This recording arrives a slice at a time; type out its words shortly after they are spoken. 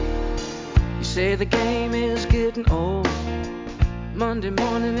say the game is getting old. Monday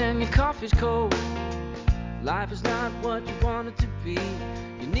morning and your coffee's cold. Life is not what you want it to be.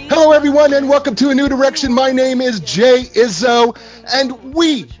 Hello, everyone, and welcome to A New Direction. My name is Jay Izzo, and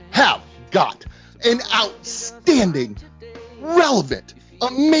we have got an outstanding, relevant,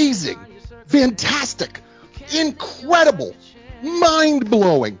 amazing, fantastic, incredible,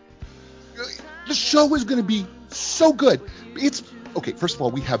 mind-blowing. The show is going to be so good. Okay, first of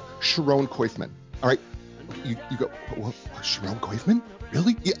all, we have Sharon Koifman. All right, you go, well, Sharon Koifman?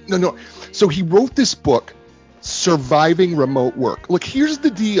 Really? Yeah, no. So he wrote this book, Surviving Remote Work. Look, here's the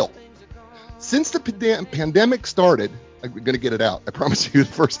deal. Since the pandemic started, I'm going to get it out, I promise you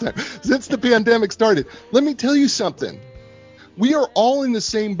the first time. Since the pandemic started, let me tell you something. We are all in the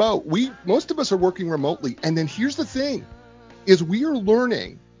same boat. Most of us are working remotely. And then here's the thing, is we are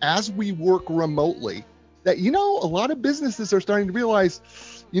learning as we work remotely that, a lot of businesses are starting to realize,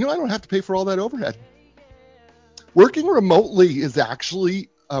 I don't have to pay for all that overhead. Working remotely is actually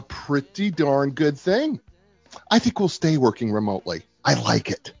a pretty darn good thing. I think we'll stay working remotely. I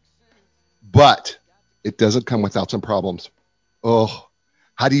like it. But it doesn't come without some problems. Oh,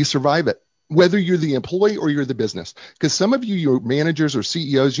 how do you survive it? Whether you're the employee or you're the business. Because some of you, your managers or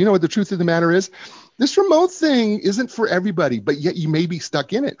CEOs, you know what the truth of the matter is? This remote thing isn't for everybody, but yet you may be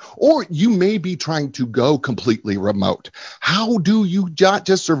stuck in it. Or you may be trying to go completely remote. How do you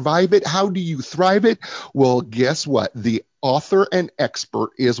just survive it? How do you thrive it? Well, guess what? The author and expert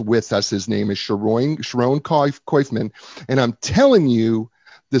is with us. His name is Sharon Koifman. And I'm telling you,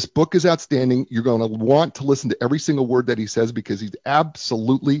 this book is outstanding. You're going to want to listen to every single word that he says because he's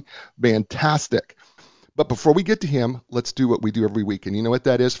absolutely fantastic. But before we get to him, let's do what we do every week. And you know what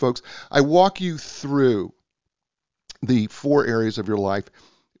that is, folks? I walk you through the 4 areas of your life.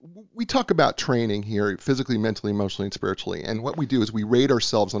 We talk about training here, physically, mentally, emotionally, and spiritually. And what we do is we rate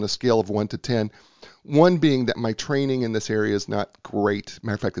ourselves on a scale of 1 to 10. 1 being that my training in this area is not great.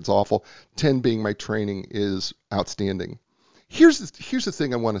 Matter of fact, it's awful. 10 being my training is outstanding. Here's the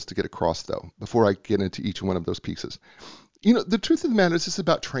thing I want us to get across, though, before I get into each one of those pieces. The truth of the matter is this is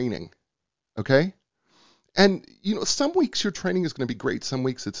about training, okay? And, some weeks your training is going to be great. Some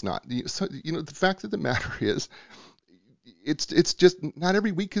weeks it's not. The fact of the matter is it's just not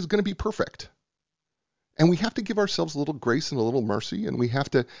every week is going to be perfect. And we have to give ourselves a little grace and a little mercy, and we have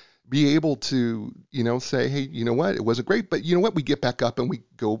to be able to, say, hey, you know what, it wasn't great, but you know what, we get back up and we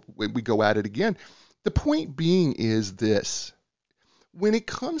go at it again. The point being is this. When it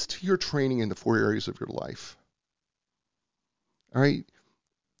comes to your training in the 4 areas of your life, all right,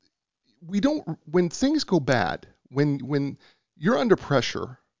 when things go bad, when you're under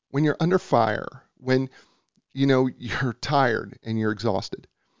pressure, when you're under fire, when, you're tired and you're exhausted,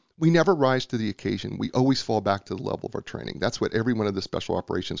 we never rise to the occasion. We always fall back to the level of our training. That's what every one of the Special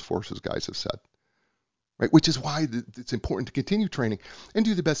Operations Forces guys have said, right? Which is why it's important to continue training and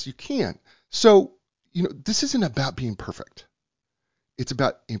do the best you can. So, this isn't about being perfect. It's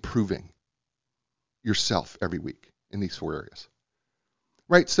about improving yourself every week in these 4 areas.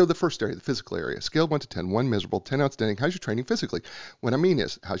 Right? So the first area, the physical area, scale 1 to 10, 1 miserable, 10 outstanding. How's your training physically? What I mean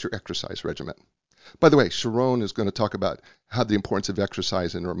is, how's your exercise regimen? By the way, Sharon is going to talk about how the importance of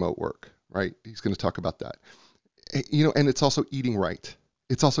exercise in remote work, right? He's going to talk about that. And it's also eating right.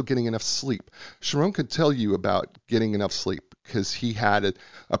 It's also getting enough sleep. Sharon could tell you about getting enough sleep because he had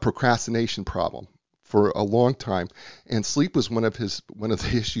a procrastination problem for a long time, and sleep was one of the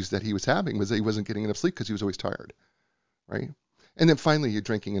issues that he was having, was that he wasn't getting enough sleep because he was always tired, right? And then finally, you're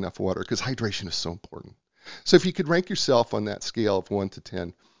drinking enough water because hydration is so important. So if you could rank yourself on that scale of 1 to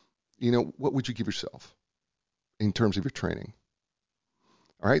 10, what would you give yourself in terms of your training?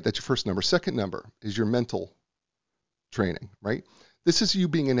 All right, that's your first number. Second number is your mental training, right? This is you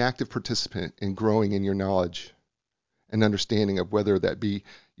being an active participant in growing in your knowledge and understanding of whether that be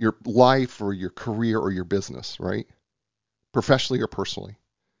your life or your career or your business, right? Professionally or personally.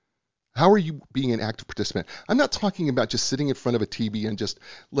 How are you being an active participant? I'm not talking about just sitting in front of a TV and just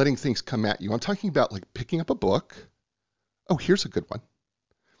letting things come at you. I'm talking about like picking up a book. Oh, here's a good one.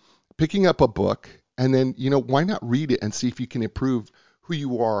 Picking up a book and then, why not read it and see if you can improve who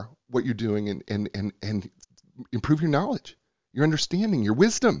you are, what you're doing, and improve your knowledge, your understanding, your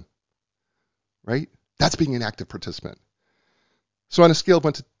wisdom, right? That's being an active participant. So on a scale of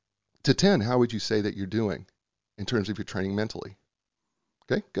 1 to 10, how would you say that you're doing in terms of your training mentally?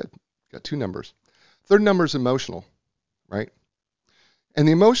 Okay, good. Got 2 numbers. Third number is emotional, right? And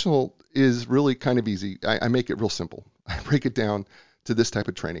the emotional is really kind of easy. I make it real simple. I break it down to this type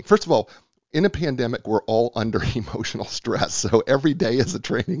of training. First of all, in a pandemic, we're all under emotional stress. So every day is a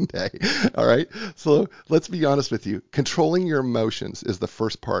training day. All right. So let's be honest with you. Controlling your emotions is the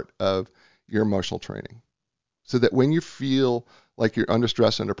first part of your emotional training, so that when you feel like you're under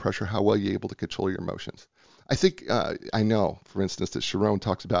stress, under pressure, how well you're able to control your emotions. I think I know, for instance, that Sharon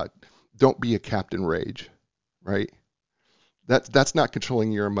talks about don't be a captain rage, right? That's not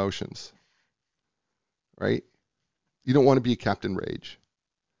controlling your emotions, right? You don't want to be a captain rage.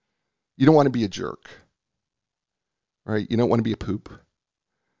 You don't want to be a jerk, right? You don't want to be a poop,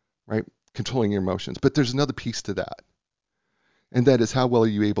 right? Controlling your emotions. But there's another piece to that, and that is how well are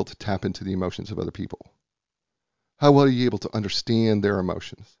you able to tap into the emotions of other people? How well are you able to understand their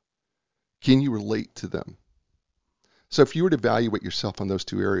emotions? Can you relate to them? So if you were to evaluate yourself on those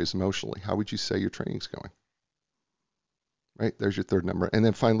two areas emotionally, how would you say your training's going? Right? There's your third number. And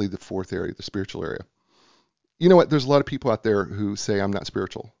then finally, the fourth area, the spiritual area. You know what? There's a lot of people out there who say, I'm not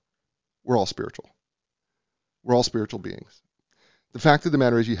spiritual. We're all spiritual. We're all spiritual beings. The fact of the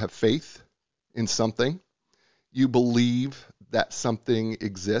matter is you have faith in something. You believe that something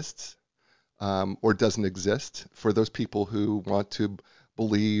exists or doesn't exist. For those people who want to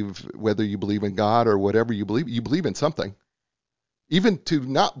believe, whether you believe in God or whatever you believe in something. Even to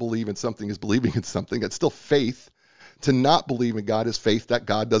not believe in something is believing in something. It's still faith. To not believe in God is faith that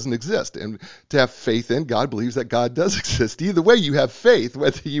God doesn't exist. And to have faith in God believes that God does exist. Either way, you have faith,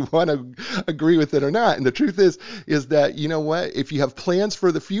 whether you want to agree with it or not. And the truth is that, you know what? If you have plans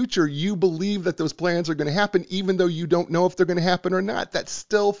for the future, you believe that those plans are going to happen, even though you don't know if they're going to happen or not. That's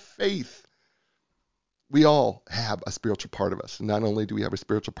still faith. We all have a spiritual part of us. Not only do we have a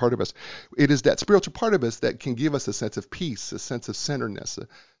spiritual part of us, it is that spiritual part of us that can give us a sense of peace, a sense of centeredness, a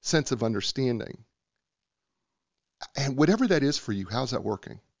sense of understanding. And whatever that is for you, how's that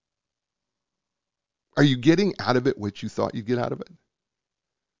working? Are you getting out of it what you thought you'd get out of it?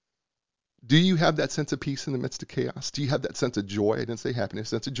 Do you have that sense of peace in the midst of chaos? Do you have that sense of joy? I didn't say happiness,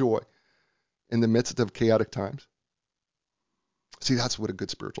 sense of joy in the midst of chaotic times? See, that's what a good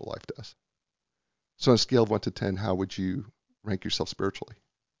spiritual life does. So on a scale of 1 to 10, how would you rank yourself spiritually?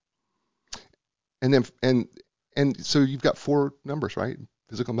 And then and so you've got 4 numbers, right?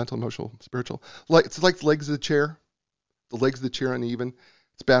 Physical, mental, emotional, spiritual. Like it's like the legs of the chair. The legs of the chair uneven.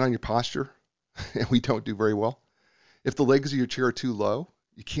 It's bad on your posture, and we don't do very well. If the legs of your chair are too low,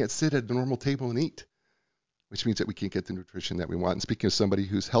 you can't sit at a normal table and eat, which means that we can't get the nutrition that we want. And speaking of somebody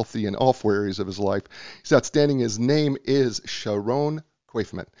who's healthy in all 4 areas of his life, he's outstanding. His name is Sharon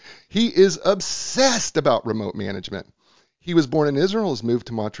Koifman. He is obsessed about remote management. He was born in Israel, has moved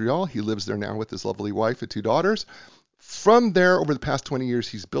to Montreal. He lives there now with his lovely wife and 2 daughters. From there, over the past 20 years,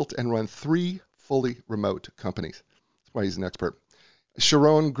 he's built and run 3 fully remote companies. That's why he's an expert.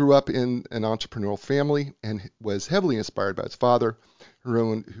 Sharon grew up in an entrepreneurial family and was heavily inspired by his father,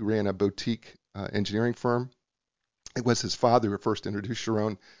 who ran a boutique engineering firm. It was his father who first introduced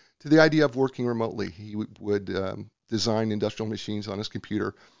Sharon to the idea of working remotely. He would design industrial machines on his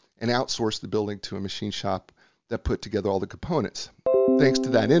computer and outsource the building to a machine shop that put together all the components. Thanks to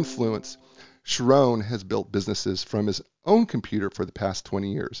that influence, Sharon has built businesses from his own computer for the past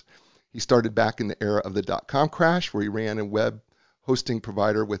 20 years. He started back in the era of the dot-com crash, where he ran a web hosting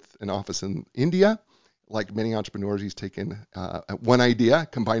provider with an office in India. Like many entrepreneurs, he's taken one idea,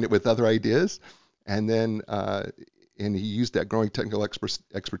 combined it with other ideas, and then and he used that growing technical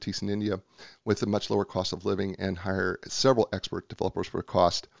expertise in India with a much lower cost of living and hire several expert developers for the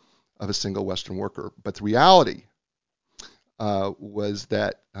cost of a single Western worker. But the reality was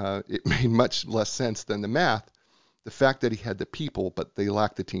that it made much less sense than the math. The fact that he had the people, but they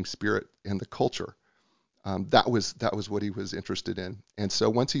lacked the team spirit and the culture. That was what he was interested in. And so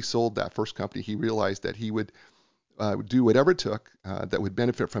once he sold that first company, he realized that he would do whatever it took that would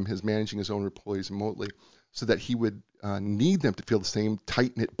benefit from his managing his own employees remotely, so that he would need them to feel the same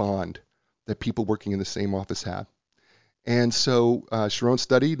tight-knit bond that people working in the same office had. And so Sharon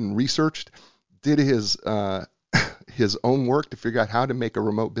studied and researched, did his own work to figure out how to make a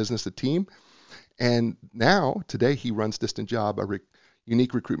remote business a team. And now, today, he runs Distant Job, a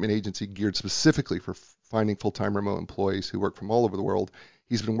unique recruitment agency geared specifically for finding full-time remote employees who work from all over the world.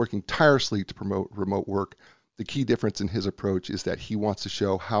 He's been working tirelessly to promote remote work. The key difference in his approach is that he wants to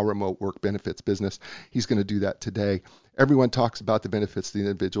show how remote work benefits business. He's going to do that today. Everyone talks about the benefits to the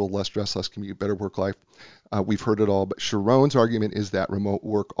individual: less stress, less commute, better work life. We've heard it all, but Sharon's argument is that remote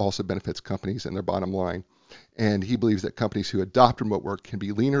work also benefits companies and their bottom line. And he believes that companies who adopt remote work can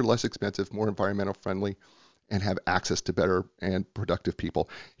be leaner, less expensive, more environmental friendly, and have access to better and productive people.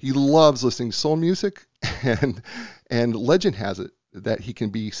 He loves listening to soul music, and legend has it that he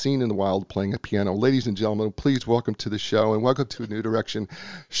can be seen in the wild playing a piano. Ladies and gentlemen, please welcome to the show and welcome to A New Direction,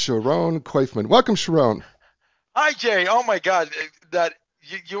 Sharon Koifman. Welcome, Sharon. Hi, Jay. Oh my God, that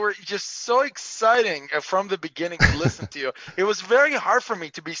you were just so exciting from the beginning to listen to you. It was very hard for me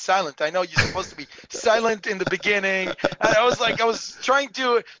to be silent. I know you're supposed to be silent in the beginning. I was like, I was trying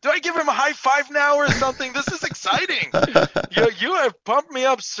to, do I give him a high five now or something? This is exciting. You have pumped me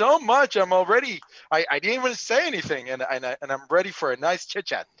up so much. I'm already, I didn't even say anything, and I'm ready for a nice chit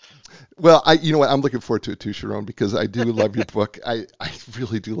chat. Well, you know what? I'm looking forward to it too, Sharon, because I do love your book. I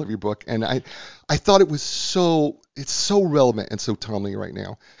really do love your book, and I thought it was it's so relevant and so timely right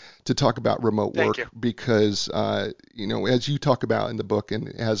now to talk about remote Thank work you. because as you talk about in the book, and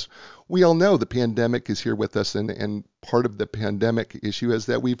as we all know, the pandemic is here with us, and part of the pandemic issue is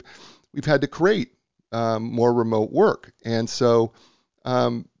that we've had to create more remote work, and so.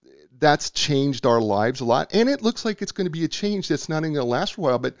 Um, that's changed our lives a lot, and it looks like it's going to be a change that's not even going to last for a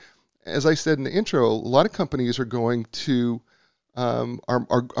while. But as I said in the intro, a lot of companies are going to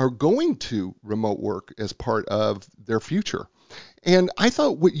are going to remote work as part of their future. And I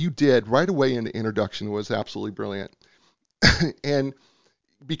thought what you did right away in the introduction was absolutely brilliant. And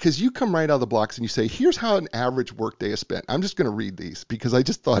because you come right out of the blocks and you say, here's how an average workday is spent. I'm just going to read these because I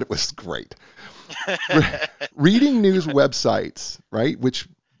just thought it was great. Reading news websites, right, which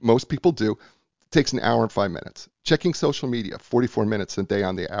most people do, takes an hour and 5 minutes. Checking social media, 44 minutes a day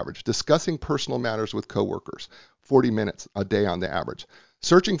on the average. Discussing personal matters with coworkers, 40 minutes a day on the average.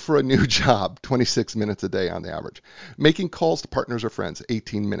 Searching for a new job, 26 minutes a day on the average. Making calls to partners or friends,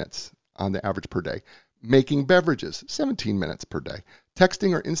 18 minutes on the average per day. Making beverages, 17 minutes per day.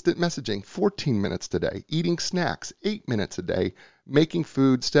 Texting or instant messaging, 14 minutes a day. Eating snacks, 8 minutes a day. Making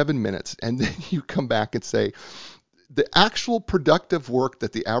food, 7 minutes. And then you come back and say, the actual productive work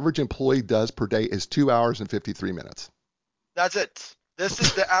that the average employee does per day is 2 hours and 53 minutes. That's it. This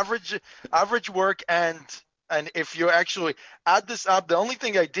is the average work, and if you actually add this up, the only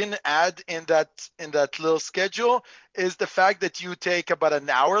thing I didn't add in that little schedule is the fact that you take about an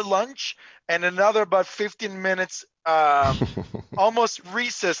hour lunch and another about 15 minutes almost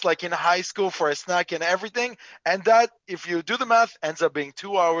recess like in high school for a snack and everything, and that, if you do the math, ends up being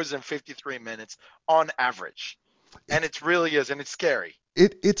 2 hours and 53 minutes on average. And it really is, and it's scary.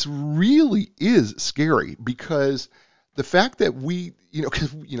 It's really is scary because the fact that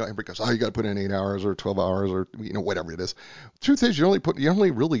because everybody goes, oh, you got to put in 8 hours or 12 hours or whatever it is. Truth is, you're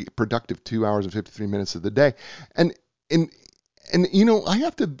only really productive 2 hours and 53 minutes of the day, and and I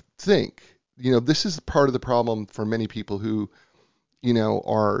have to think, this is part of the problem for many people who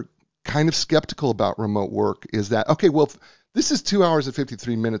are kind of skeptical about remote work is that, okay, well, if this is 2 hours and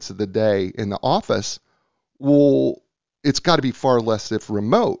 53 minutes of the day in the office. Well, it's got to be far less if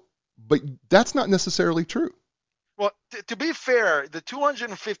remote, but that's not necessarily true. Well, to be fair, the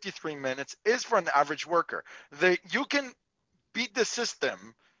 253 minutes is for an average worker. You can beat the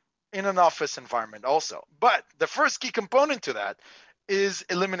system in an office environment also. But the first key component to that is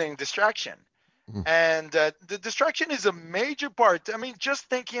eliminating distraction. Mhm. And the distraction is a major part. I mean, just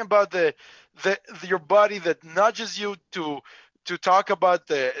thinking about your body that nudges you to talk about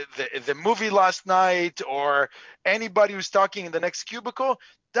the movie last night, or anybody who's talking in the next cubicle,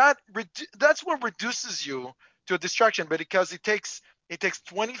 that's what reduces you to a distraction. But because it takes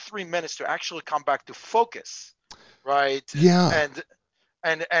 23 minutes to actually come back to focus, right? Yeah.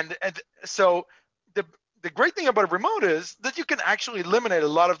 And and so the the great thing about a remote is that you can actually eliminate a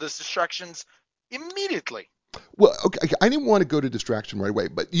lot of those distractions immediately. Well, okay, I didn't want to go to distraction right away,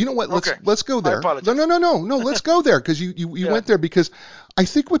 but you know what? Let's Okay, let's go I there. No, no, apologize. no, no, no. Let's go there because you Yeah. went there because I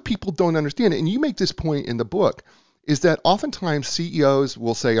think what people don't understand, and you make this point in the book, is that oftentimes CEOs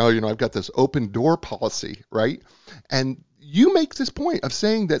will say, "Oh, I've got this open door policy," right? And you make this point of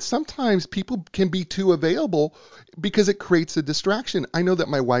saying that sometimes people can be too available because it creates a distraction. I know that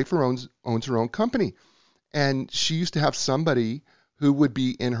my wife owns her own company, and she used to have somebody who would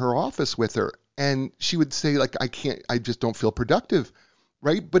be in her office with her, and she would say, like, I just don't feel productive,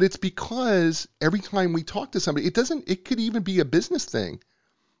 right? But it's because every time we talk to somebody, it could even be a business thing,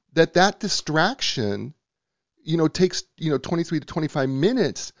 that distraction takes 23 to 25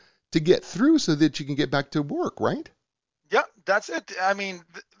 minutes to get through so that you can get back to work, right? Yeah, that's it. I mean,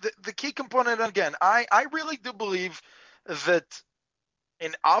 the key component, again, I really do believe that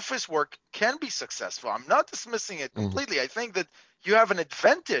in office work can be successful. I'm not dismissing it Hmm. completely. I think that you have an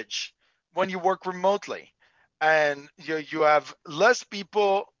advantage when you work remotely, and you have less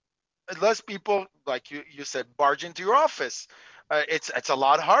people, like you said, barge into your office. It's a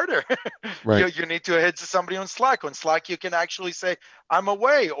lot harder. Right. You need to hit somebody on Slack. On Slack, you can actually say I'm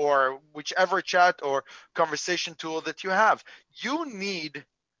away, or whichever chat or conversation tool that you have. You need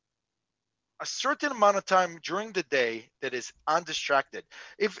a certain amount of time during the day that is undistracted.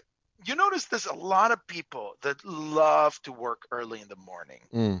 If you notice there's a lot of people that love to work early in the morning,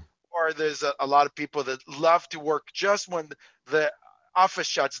 Mm, or there's a lot of people that love to work just when the office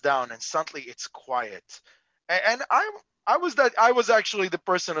shuts down and suddenly it's quiet. And I was actually the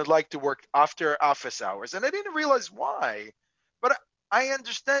person who liked to work after office hours, and I didn't realize why. But I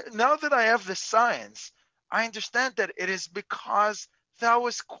understand now that I have the science. I understand that it is because that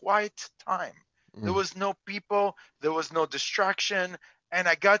was quiet time. There mm, was no people, there was no distraction, and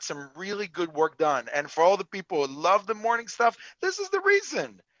I got some really good work done. And for all the people who love the morning stuff, this is the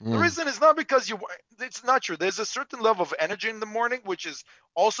reason. The mm, reason is not because it's not true. There's a certain level of energy in the morning, which is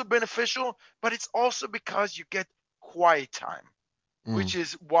also beneficial, but it's also because you get quiet time, mm. which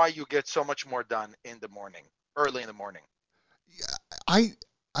is why you get so much more done in the morning, early in the morning. I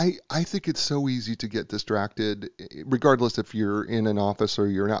I think it's so easy to get distracted, regardless if you're in an office or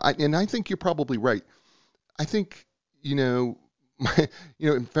you're not. And I think you're probably right. I think, you know, my,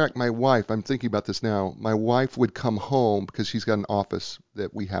 in fact, my wife, I'm thinking about this now. My wife would come home because she's got an office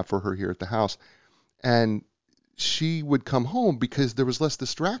that we have for her here at the house, and she would come home because there was less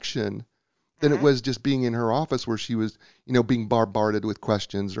distraction than it Hmm. was just being in her office where she was, being bombarded with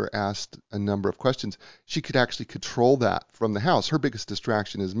questions or asked a number of questions. She could actually control that from the house. Her biggest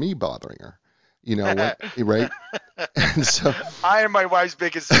distraction is me bothering her, right? And so, I am my wife's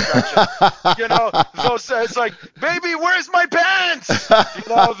biggest distraction. Those it's like, baby, where's my pants?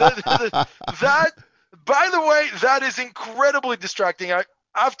 That. By the way, that is incredibly distracting.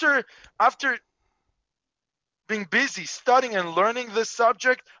 After after being busy studying and learning this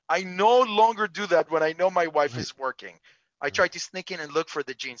subject, I no longer do that when I know my wife right, is working. I right. try to sneak in and look for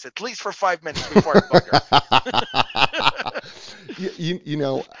the jeans at least for 5 minutes before I bug her.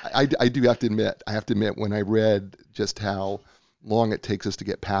 I do have to admit, when I read just how long it takes us to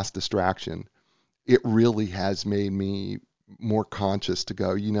get past distraction, it really has made me more conscious to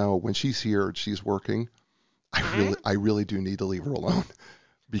go, when she's here and she's working, Hmm. I really do need to leave her alone.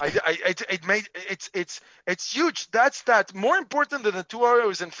 Because, It made it's huge. That's more important than the 2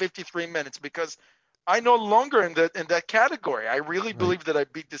 hours and 53 minutes because I no longer in that category. I really right, believe that I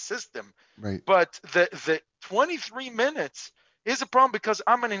beat the system. right, But the 23 minutes is a problem because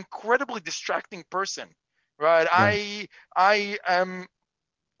I'm an incredibly distracting person, right? right, I'm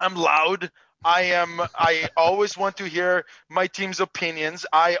loud. I always want to hear my team's opinions.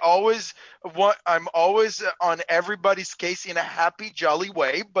 I'm always on everybody's case in a happy, jolly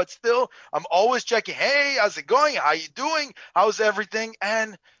way, but still I'm always checking, hey, how's it going? How you doing? How's everything?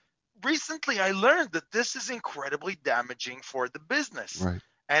 And recently I learned that this is incredibly damaging for the business. right.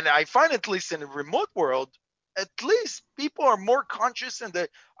 And I find, at least in the remote world, at least people are more conscious and they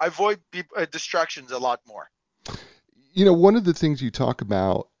avoid distractions a lot more. One of the things you talk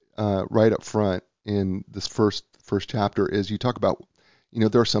about right up front in this first chapter is you talk about,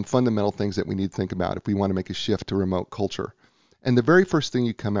 there are some fundamental things that we need to think about if we want to make a shift to remote culture. And the very first thing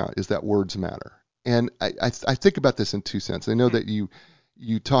you come out is that words matter. And I think about this in two senses. I know Hmm. that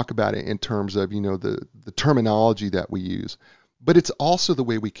you talk about it in terms of, the terminology that we use, but it's also the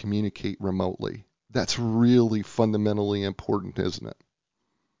way we communicate remotely. That's really fundamentally important, isn't it?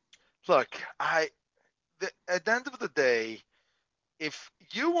 Look, at the end of the day, if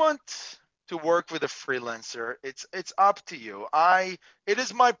you want to work with a freelancer, it's up to you. It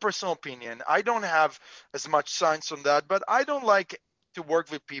is my personal opinion. I don't have as much science on that, but I don't like to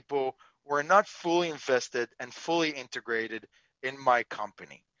work with people who are not fully invested and fully integrated in my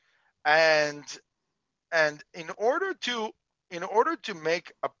company. And in order to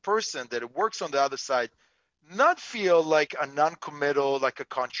make a person that works on the other side not feel like a non-committal, like a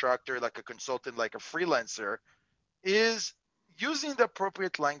contractor, like a consultant, like a freelancer, is using the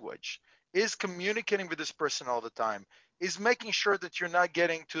appropriate language, is communicating with this person all the time, is making sure that you're not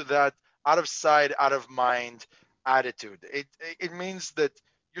getting to that out of sight, out of mind attitude. It means that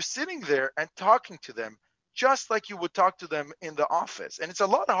you're sitting there and talking to them just like you would talk to them in the office. And it's a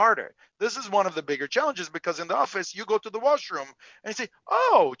lot harder. This is one of the bigger challenges because in the office, you go to the washroom and you say,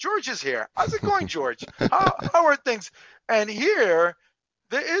 oh, George is here. How's it going, George? How are things? And here,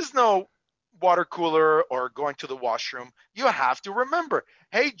 there is no water cooler or going to the washroom. You have to remember,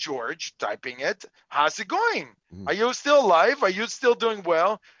 hey, George, typing it, how's it going? Mm, Are you still alive? Are you still doing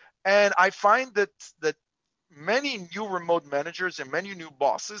well? And I find that many new remote managers and many new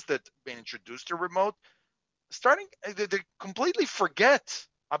bosses that have been introduced to remote starting they completely forget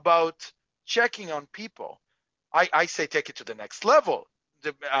about checking on people. I say take it to the next level.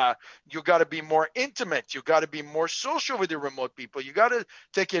 You got to be more intimate. You got to be more social with your remote people. You got to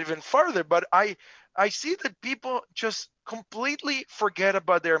take it even farther. But I see that people just completely forget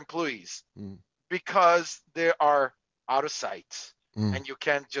about their employees mm. because they are out of sight. Mm. and you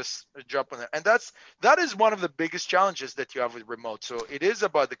can't just jump on it. And that is one of the biggest challenges that you have with remote. So it is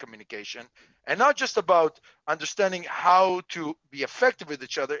about the communication and not just about understanding how to be effective with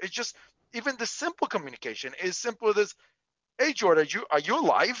each other. It's just even the simple communication is simple as, "Hey, Jordan, are you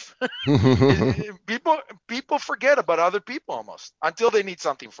alive?" people people forget about other people almost until they need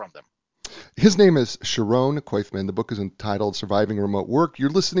something from them. His name is Sharon Koifman. The book is entitled Surviving Remote Work. You're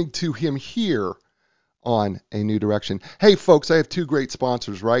listening to him here on A New Direction. Hey, folks, I have two great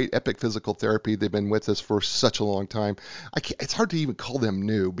sponsors, right? Epic Physical Therapy. They've been with us for such a long time. It's hard to even call them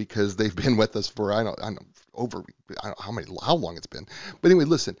new because they've been with us for, I don't know how long it's been. But anyway,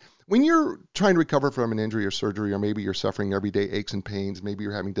 listen, when you're trying to recover from an injury or surgery, or maybe you're suffering everyday aches and pains, maybe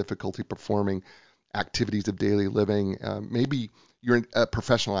you're having difficulty performing activities of daily living, maybe you're a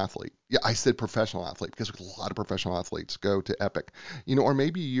professional athlete. Yeah, I said professional athlete because a lot of professional athletes go to Epic. Or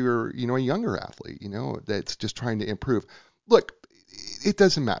maybe you're, a younger athlete, that's just trying to improve. Look, it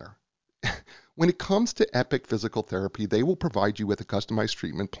doesn't matter. When it comes to Epic Physical Therapy, they will provide you with a customized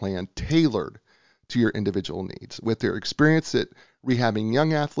treatment plan tailored to your individual needs. With their experience at rehabbing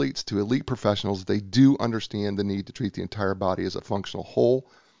young athletes to elite professionals, they do understand the need to treat the entire body as a functional whole,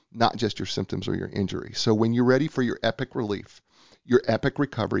 not just your symptoms or your injury. So when you're ready for your epic relief, your epic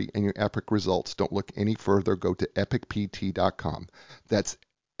recovery, and your epic results, don't look any further. Go to epicpt.com. That's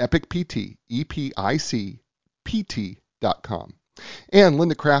epicpt, EPICPT.com. And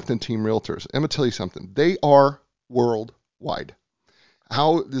Linda Craft and Team Realtors. I'm going to tell you something. They are worldwide.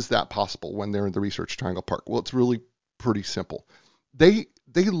 How is that possible when they're in the Research Triangle Park? Well, it's really pretty simple. They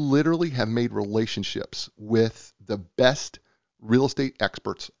literally have made relationships with the best real estate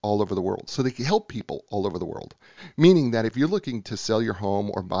experts all over the world. So they can help people all over the world. Meaning that if you're looking to sell your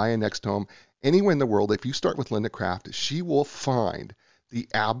home or buy a next home anywhere in the world, if you start with Linda Craft, she will find the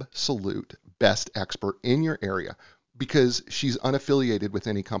absolute best expert in your area because she's unaffiliated with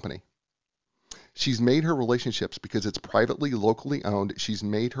any company. She's made her relationships because it's privately, locally owned. She's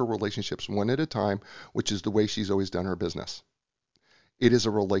made her relationships one at a time, which is the way she's always done her business. It is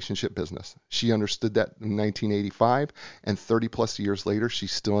a relationship business. She understood that in 1985, and 30 plus years later, she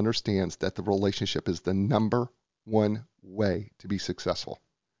still understands that the relationship is the number one way to be successful.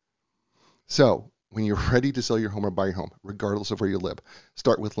 So, when you're ready to sell your home or buy your home, regardless of where you live,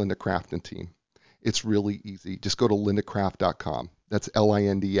 start with Linda Craft and team. It's really easy. Just go to lindacraft.com. That's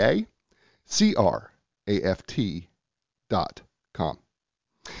LINDACRAFT.com.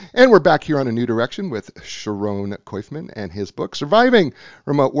 And we're back here on A New Direction with Sharon Koifman and his book, Surviving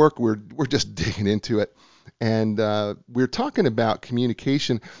Remote Work. We're just digging into it. And we're talking about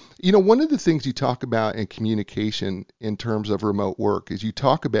communication. One of the things you talk about in communication in terms of remote work is you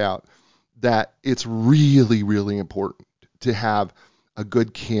talk about that it's really, really important to have a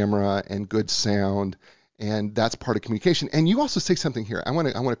good camera and good sound. And that's part of communication. And you also say something here. I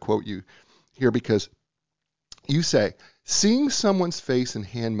want to quote you here because you say, seeing someone's face and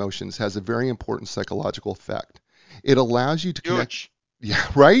hand motions has a very important psychological effect. It allows you to connect. Huge. Yeah,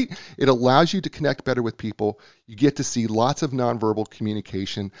 right? It allows you to connect better with people. You get to see lots of nonverbal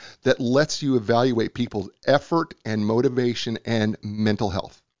communication that lets you evaluate people's effort and motivation and mental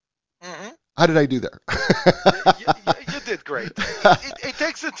health. Hmm. How did I do there? You did great. It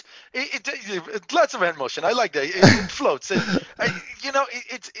takes lots of hand motion. I like that. It floats.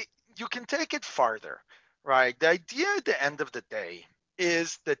 You can take it farther, right? The idea at the end of the day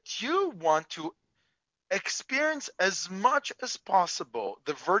is that you want to experience as much as possible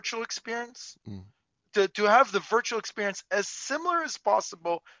the virtual experience, Mm, to have the virtual experience as similar as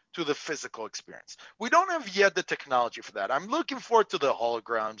possible to the physical experience. We don't have yet the technology for that. I'm looking forward to the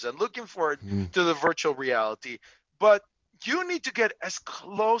holograms and looking forward mm, to the virtual reality, but you need to get as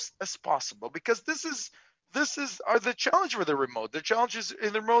close as possible because this is are the challenge with the remote. The challenge is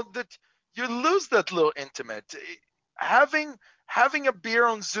in the remote that you lose that little intimate. Having having a beer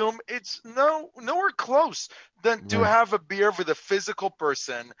on Zoom, it's nowhere close than to right, have a beer with a physical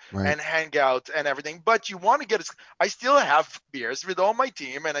person right, and hang out and everything. But you want to get I still have beers with all my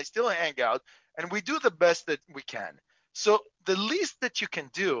team and I still hang out and we do the best that we can. So the least that you can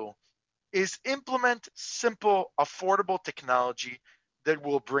do is implement simple, affordable technology that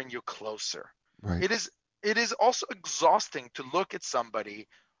will bring you closer. right, It is it is also exhausting to look at somebody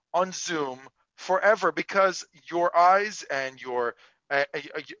on Zoom forever because your eyes and your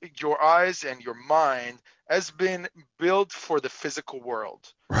mind has been built for the physical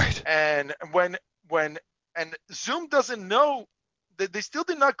world. right, And when and Zoom doesn't know that they still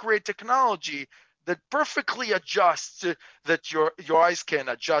did not create technology that perfectly adjusts that your eyes can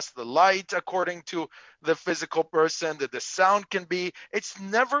adjust the light according to the physical person, that the sound can be, it's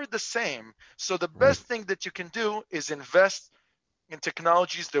never the same. So the right, best thing that you can do is invest in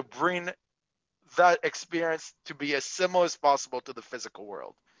technologies that bring that experience to be as similar as possible to the physical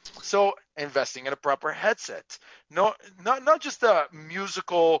world. So investing in a proper headset, no, not just a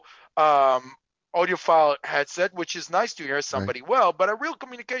musical audiophile headset, which is nice to hear Right. somebody well, but a real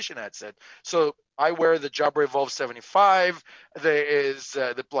communication headset. So I wear the Jabra Evolve 75. There is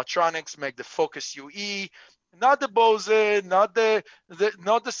the Platronics make the Focus UE. Not the Bose, not the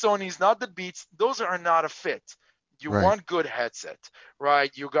Sony's, not the Beats. Those are not a fit. You Right. want good headset,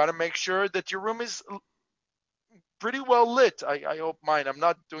 right? You got to make sure that your room is pretty well lit. I hope mine. I'm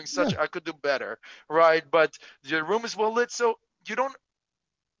not doing Yeah. such. I could do better, right? But your room is well lit, so you don't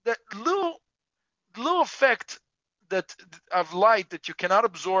that little effect that of light that you cannot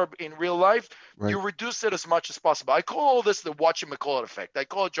absorb in real life. Right. You reduce it as much as possible. I call all this the watch and McCall effect. I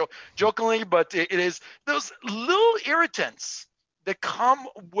call it jokingly, but it is those little irritants that come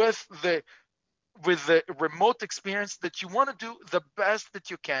with the remote experience that you want to do the best that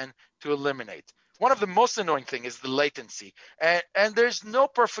you can to eliminate. One of the most annoying thing is the latency, and there's no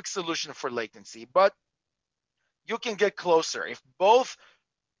perfect solution for latency, but you can get closer if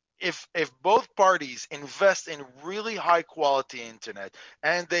both parties invest in really high quality internet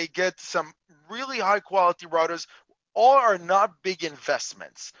and they get some really high quality routers. All are not big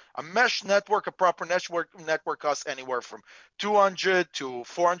investments. A mesh network, a proper network costs anywhere from $200 to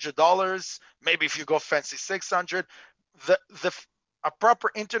 $400. Maybe if you go fancy, 600. The a proper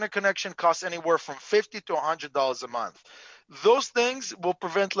internet connection costs anywhere from $50 to $100 a month. Those things will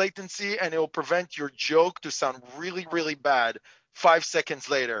prevent latency and it will prevent your joke to sound really, really bad 5 seconds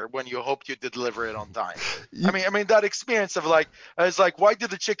later when you hoped you did deliver it on time. You, I mean that experience of like, I was like, why did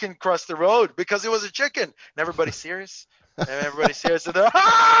the chicken cross the road? Because it was a chicken. And everybody's serious. And everybody's serious. And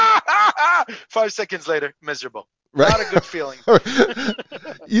 5 seconds later, miserable. right. Not a good feeling.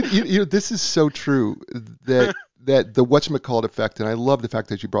 This is so true that the whatchamacallit effect, and I love the fact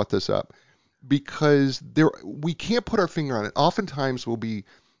that you brought this up because we can't put our finger on it. Oftentimes we'll be,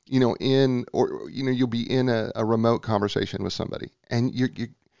 you'll be in a remote conversation with somebody and you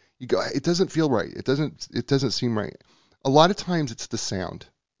go, it doesn't feel right. It doesn't seem right. A lot of times it's the sound.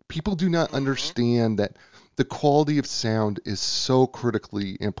 People do not Mm-hmm. understand that the quality of sound is so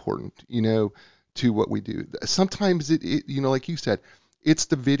critically important, to what we do. Sometimes like you said, it's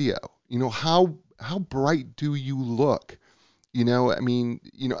the video. How bright do you look? I mean,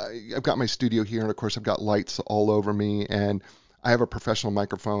 I've got my studio here, and of course, I've got lights all over me, and I have a professional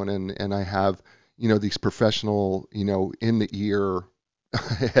microphone, and I have, these professional, in the ear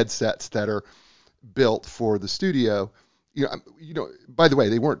headsets that are built for the studio. By the way,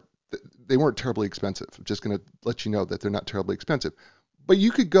 they weren't terribly expensive. I'm just going to let you know that they're not terribly expensive. But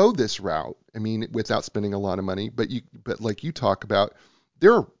you could go this route, I mean, without spending a lot of money. But like you talk about,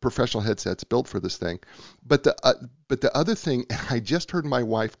 there are professional headsets built for this thing. But the other thing, and I just heard my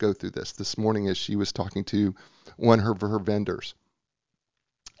wife go through this morning as she was talking to one of her vendors,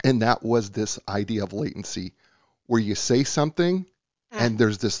 and that was this idea of latency, where you say something Mm. and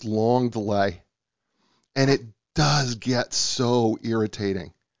there's this long delay, and Mm. it does get so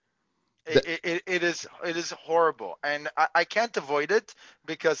irritating. That, It is horrible, and I can't avoid it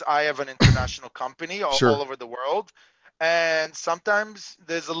because I have an international company all sure, over the world, and sometimes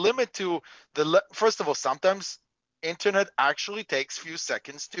there's a limit to first of all, sometimes internet actually takes few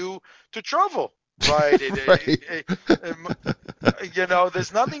seconds to travel, right? right, Um,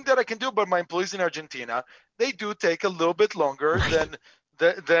 there's nothing that I can do, but my employees in Argentina, they do take a little bit longer right,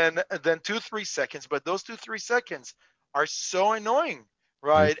 than 2 3 seconds, but those 2 3 seconds are so annoying,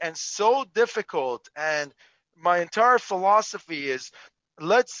 right, right? And so difficult. And my entire philosophy is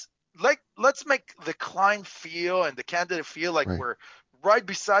let's let's make the client feel and the candidate feel like right, we're right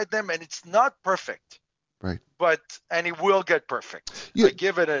beside them, and it's not perfect, right. but and it will get perfect. Yeah, I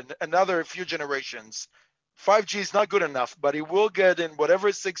give it another few generations. 5G is not good enough, but it will get in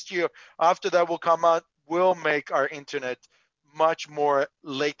whatever 6G after that will come out, will make our internet much more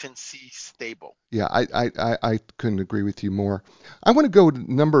latency stable. yeah, I couldn't agree with you more. I want to go to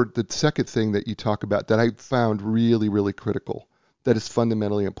the second thing that you talk about that I found really, really critical, that is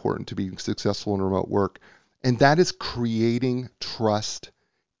fundamentally important to being successful in remote work, and that is creating trust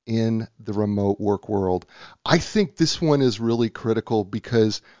in the remote work world. I think this one is really critical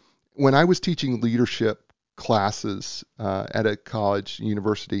because when I was teaching leadership classes at a college,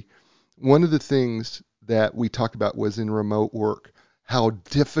 university, one of the things that we talked about was in remote work, how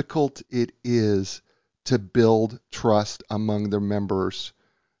difficult it is to build trust among the members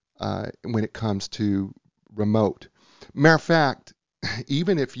when it comes to remote. Matter of fact,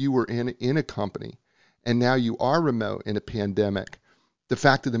 even if you were in a company and now you are remote in a pandemic, the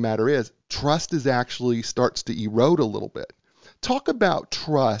fact of the matter is trust is actually starts to erode a little bit. Talk about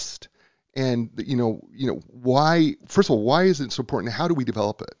trust and why. First of all, why is it so important? How do we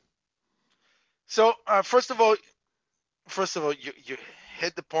develop it? So first of all, you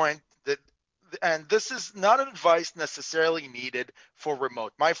hit the point that, and this is not advice necessarily needed for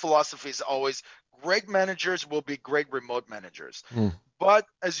remote. My philosophy is always great managers will be great remote managers. Mm, But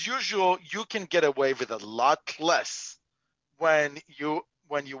as usual, you can get away with a lot less when you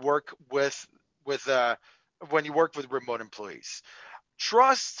work with when you work with remote employees.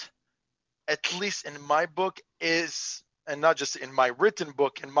 Trust, at least in my book, is, and not just in my written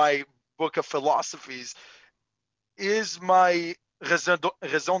book, in my book of philosophies, is my raison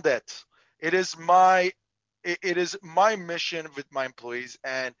d'être. It is my it is my mission with my employees,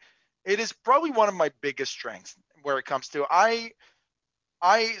 and it is probably one of my biggest strengths where it comes to I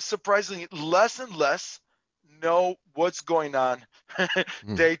surprisingly less and less know what's going on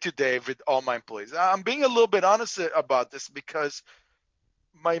mm, day to day with all my employees. I'm being a little bit honest about this because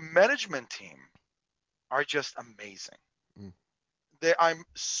my management team are just amazing. mm. I'm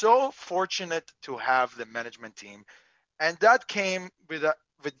so fortunate to have the management team, and that came with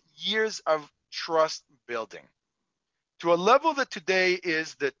years of trust building to a level that today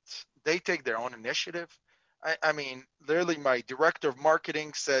is that they take their own initiative. I mean, literally, my director of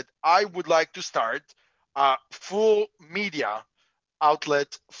marketing said, I would like to start a full media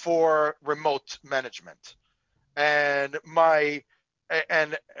outlet for remote management. And my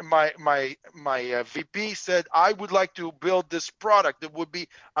VP said, I would like to build this product that would be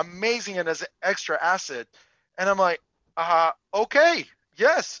amazing and as an extra asset. And I'm like, okay,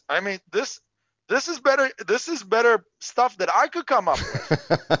 yes. I mean, this is better. This is better stuff that I could come up with.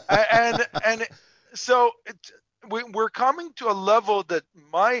 And so we're coming to a level that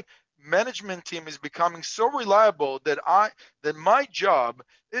my management team is becoming so reliable that my job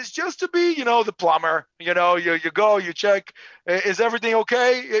is just to be, the plumber. You go, you check, is everything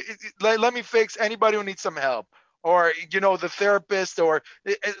okay? Let me fix anybody who needs some help, or the therapist, or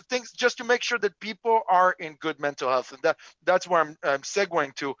things, just to make sure that people are in good mental health. And that's where I'm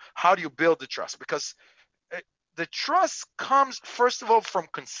segueing to, how do you build the trust? Because uh, the trust comes first of all from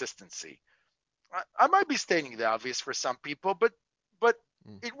consistency. I might be stating the obvious for some people, but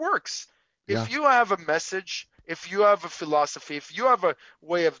Mm. it works. Yeah. If you have a message, if you have a philosophy, if you have a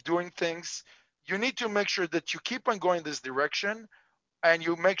way of doing things, you need to make sure that you keep on going this direction, and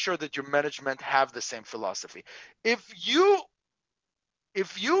you make sure that your management have the same philosophy. If you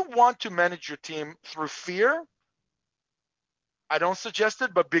if you want to manage your team through fear, I don't suggest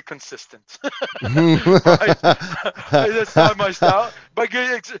it, but be consistent. Right? That's not my style. But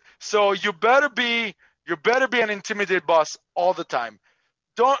so you better be an intimidated boss all the time.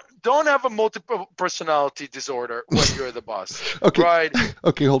 Don't have a multiple personality disorder when you're the boss, Okay, right?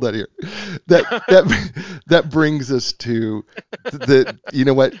 okay, hold that here. That brings us to you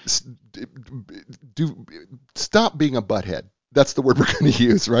know what? Do stop being a butthead. That's the word we're going to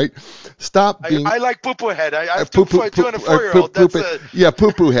use, right? Stop I, being I like poo poo head. I a have poo two poo two poo and a or 4 year old. That's a yeah,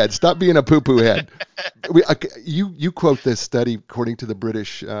 poo poo head. Stop being a poo poo head. Okay, you quote this study according to the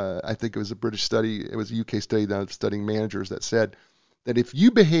British. I think it was a British study. It was a UK study that was studying managers that said that if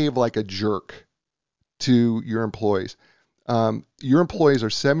you behave like a jerk to your employees are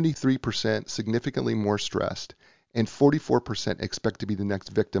 73% significantly more stressed, and 44% expect to be the next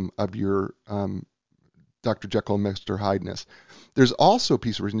victim of your Dr. Jekyll and Mr. Hydeness. There's also a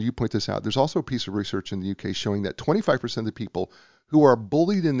piece of research, you point this out, there's also a piece of research in the UK showing that 25% of the people who are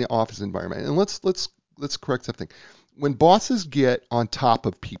bullied in the office environment, and let's correct something. When bosses get on top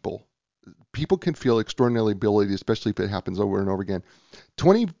of people, people can feel extraordinarily bullied, especially if it happens over and over again.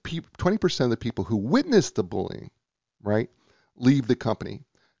 20% of the people who witness the bullying, right, leave the company.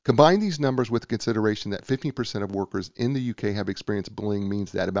 Combine these numbers with the consideration that 15% of workers in the UK have experienced bullying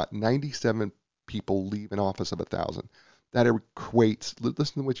means that about 97 people leave an office of 1,000. That equates,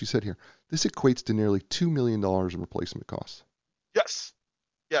 listen to what you said here, this equates to nearly $2 million in replacement costs. yes.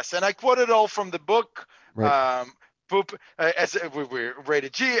 Yes, and I quoted all from the book. Right. Um, poop as we're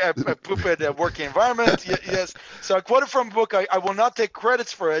rated G. Poop at a working environment. Yes, so I quoted from the book. I will not take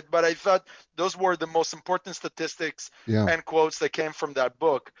credits for it, but I thought those were the most important statistics Yeah. and quotes that came from that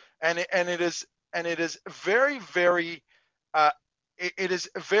book. And it is very very it is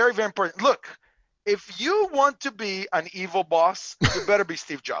very very important. Look, if you want to be an evil boss, you better be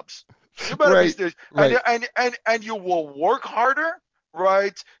Steve Jobs. You better be Right. Steve, and Right. and you will work harder,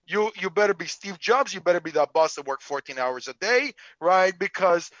 right? You better be Steve Jobs. You better be that boss that work 14 hours a day, right?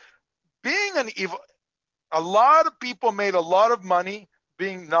 Because being an evil, a lot of people made a lot of money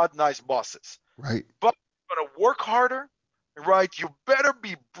being not nice bosses, Right. but you're gonna work harder, right? You better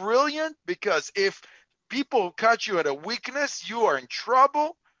be brilliant, because if people catch you at a weakness, you are in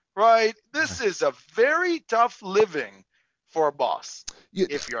trouble, right? This is a very tough living for a boss. Yeah,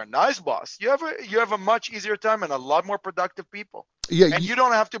 If you're a nice boss, you have a much easier time and a lot more productive people. yeah. And you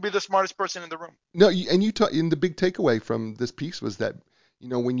don't have to be the smartest person in the room. No, and and the big takeaway from this piece was that,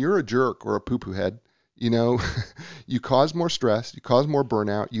 when you're a jerk or a poo-poo head, you cause more stress, you cause more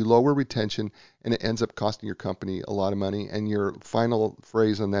burnout, you lower retention, and it ends up costing your company a lot of money. And your final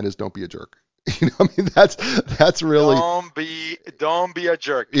phrase on that is, "Don't be a jerk." That's really, Don't be a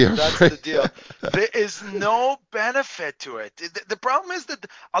jerk. yeah, That's right. the deal. There is no benefit to it. The problem is that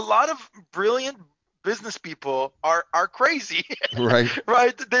a lot of brilliant business people are crazy, Right.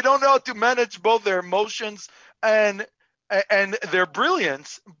 right? They don't know how to manage both their emotions and and their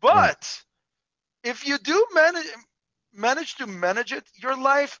brilliance. Right. But if you do manage to manage it, your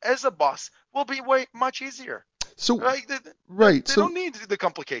life as a boss will be way much easier. So, Right? right. They So, don't need the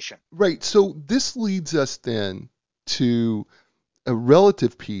complication. right. So this leads us then to a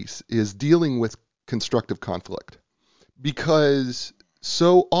relative piece, is dealing with constructive conflict, because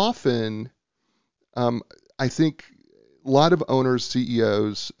so often, um, I think a lot of owners,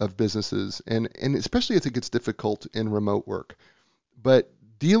 CEOs of businesses, and especially I think it's difficult in remote work, but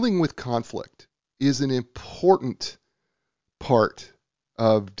dealing with conflict is an important part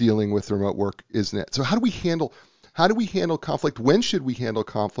of dealing with remote work, isn't it? So how do we handle conflict? When should we handle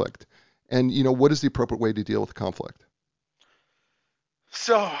conflict? And what is the appropriate way to deal with conflict?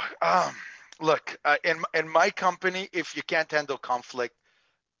 So, look, in my company, if you can't handle conflict,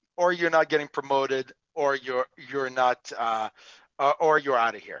 or you're not getting promoted, or you're not, or you're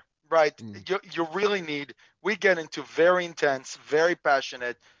out of here, right? Mm, You really need. We get into very intense, very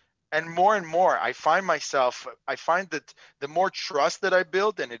passionate, and more. I find that the more trust that I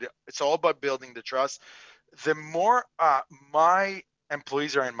build, and it's all about building the trust, the more my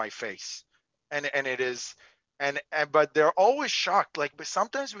employees are in my face, and it is, and but they're always shocked. Like, but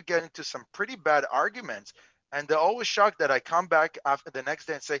sometimes we get into some pretty bad arguments, and they're always shocked that I come back after the next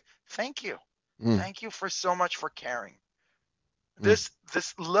day and say, mm, thank you for so much for caring. mm,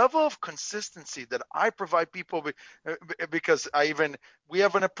 This level of consistency that I provide people because we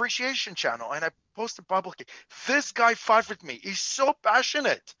have an appreciation channel, and I posted publicly. This guy fought with me. He's so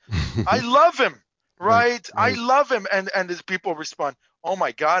passionate. I love him, right, right? I right. love him. And as people respond, oh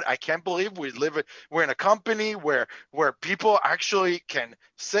my God, I can't believe we're in a company where people actually can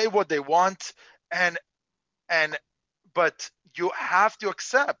say what they want, and and but you have to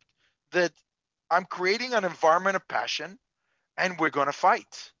accept that I'm creating an environment of passion, and we're gonna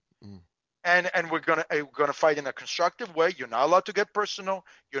fight. Mm, And we're gonna fight in a constructive way. You're not allowed to get personal.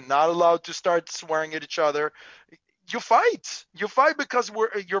 You're not allowed to start swearing at each other. You fight because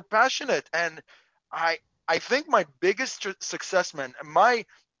you're passionate. And I I think my biggest success, man, my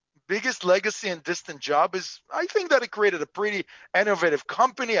biggest legacy and distant job is, I think that I created a pretty innovative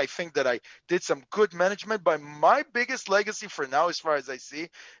company. I think that I did some good management. But my biggest legacy for now, as far as I see,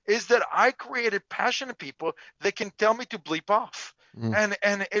 is that I created passionate people that can tell me to bleep off. mm,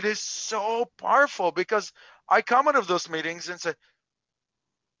 And it is so powerful because I come out of those meetings and say,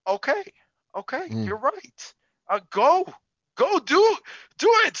 okay, okay, mm, you're right. Go do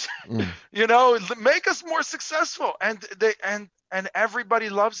it. mm, Make us more successful. And everybody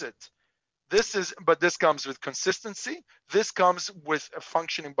loves it. This comes with consistency. This comes with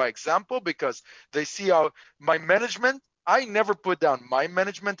functioning by example, because they see how my management, I never put down my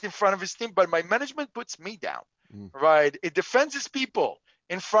management in front of his team, but my management puts me down, mm, right? It defends his people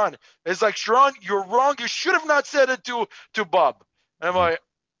in front. It's like, Sharon, you're wrong. You should have not said it to Bob. And I'm mm, like,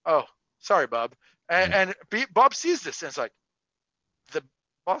 oh, sorry, Bob. right, And Bob sees this, and it's like, the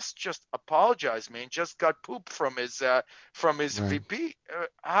boss just apologized me and just got poop from his right, VP.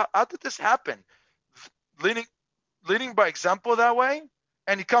 How did this happen? Leading leading by example that way,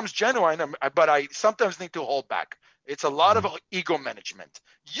 and it comes genuine. But I sometimes need to hold back. It's a lot of right, ego management,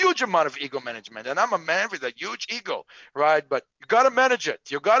 huge amount of ego management, and I'm a man with a huge ego, right? But you got to manage it.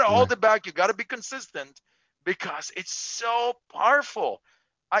 You got to hold right. it back. You got to be consistent because it's so powerful.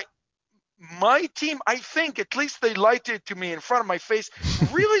 I My team, I think, at least they lied to me in front of my face,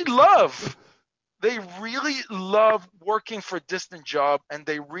 really love. They really love working for a distant job, and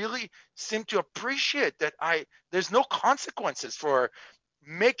they really seem to appreciate that I there's no consequences for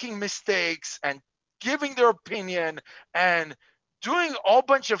making mistakes and giving their opinion and doing a whole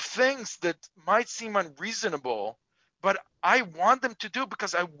bunch of things that might seem unreasonable, but I want them to do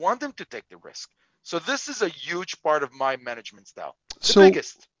because I want them to take the risk. So this is a huge part of my management style. The So,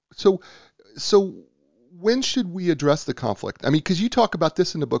 biggest. so, so, when should we address the conflict? I mean, because you talk about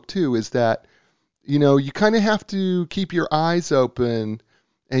this in the book too, is that you kind of have to keep your eyes open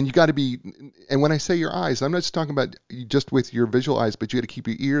And you got to be, and when I say your eyes, I'm not just talking about just with your visual eyes, but you got to keep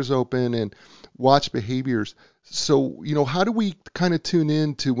your ears open and watch behaviors. So, how do we kind of tune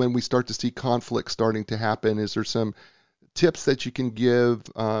in to when we start to see conflict starting to happen? Is there some tips that you can give,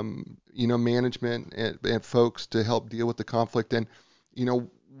 management and folks to help deal with the conflict? And,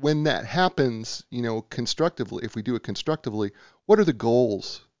 when that happens, constructively, if we do it constructively, what are the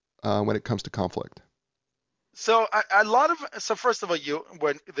goals when it comes to conflict? So so first of all,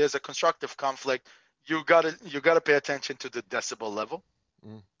 when there's a constructive conflict, you gotta pay attention to the decibel level.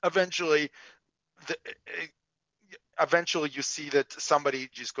 Mm, Eventually, the, eventually you see that somebody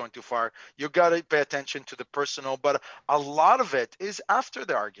just going too far. You gotta pay attention to the personal, but a lot of it is after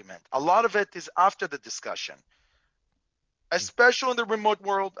the argument. A lot of it is after the discussion, especially in the remote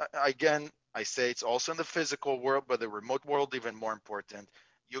world. Again, I say it's also in the physical world, but the remote world even more important.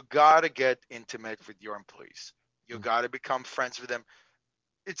 You gotta get intimate with your employees. You mm, gotta become friends with them.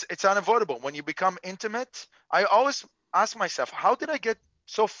 It's unavoidable when you become intimate. I always ask myself, how did I get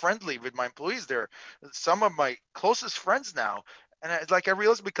so friendly with my employees? They're some of my closest friends now. And I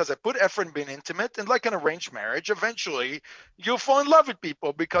realized because I put effort in being intimate, and like an arranged marriage, eventually you'll fall in love with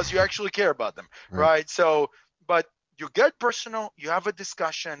people because you actually care about them, right, right? So, but you get personal, you have a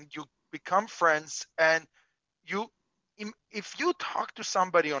discussion, you become friends, and you if you talk to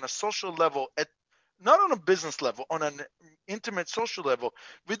somebody on a social level, at not on a business level, on an intimate social level,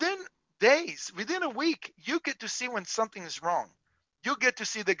 within days, within a week, you get to see when something is wrong. You get to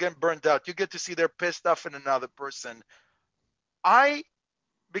see they get burned out. You get to see they're pissed off at another person. I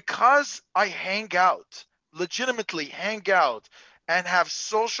Because I hang out, legitimately hang out, and have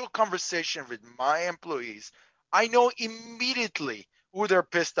social conversation with my employees, I know immediately who they're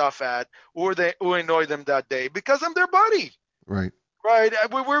pissed off at, who annoy them that day, because I'm their buddy. right, Right.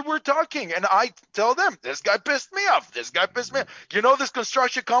 We're talking, and I tell them, this guy pissed me off. This guy pissed me off. This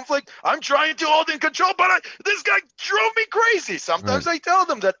construction conflict, I'm trying to hold in control, but this guy drove me crazy. right, Sometimes I tell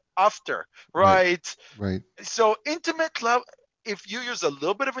them that after, right, right? right. So, intimate love, if you use a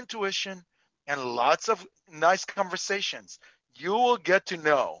little bit of intuition and lots of nice conversations, you will get to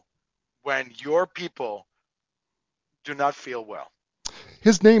know when your people do not feel well.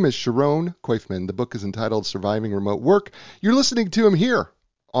 His name is Sharon Koifman. The book is entitled Surviving Remote Work. You're listening to him here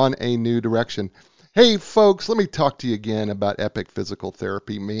on A New Direction. Hey, folks, let me talk to you again about Epic Physical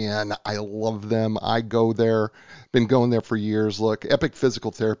Therapy. Man, I love them. I go there, been going there for years. Look, Epic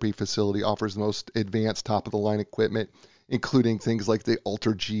Physical Therapy facility offers the most advanced top of the line equipment, including things like the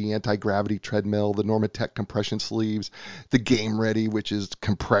Ultra G anti-gravity treadmill, the Normatec compression sleeves, the Game Ready, which is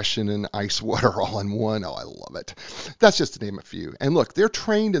compression and ice water all in one. Oh, I love it. That's just to name a few. And look, they're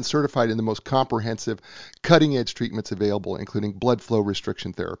trained and certified in the most comprehensive, cutting-edge treatments available, including blood flow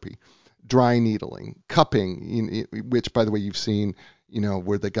restriction therapy, dry needling, cupping, which, by the way, you've seen,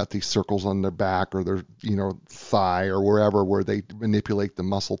 where they got these circles on their back or their, thigh or wherever, where they manipulate the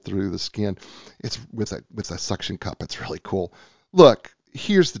muscle through the skin. It's with a suction cup. It's really cool. Look,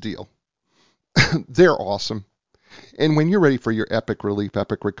 here's the deal. They're awesome. And when you're ready for your epic relief,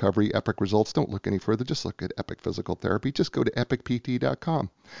 epic recovery, epic results, don't look any further. Just look at Epic Physical Therapy. Just go to epicpt.com.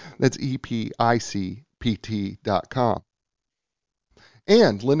 That's EPICPT.com.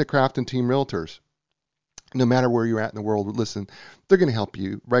 And Linda Craft and Team Realtors. No matter where you're at in the world, listen, they're going to help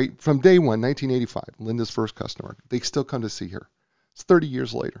you, right? From day one, 1985, Linda's first customer, they still come to see her. It's 30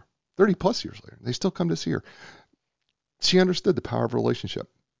 years later, 30 plus years later. They still come to see her. She understood the power of relationship.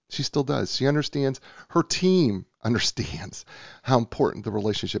 She still does. She understands, her team understands how important the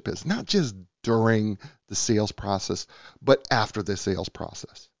relationship is, not just during the sales process, but after the sales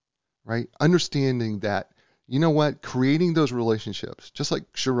process, right? Understanding that, you know what, creating those relationships, just like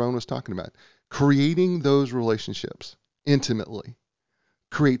Sharon was talking about, creating those relationships intimately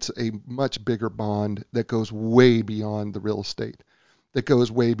creates a much bigger bond that goes way beyond the real estate, that goes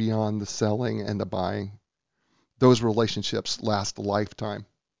way beyond the selling and the buying. Those relationships last a lifetime.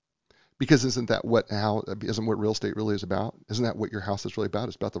 Because isn't what real estate really is about? Isn't that what your house is really about?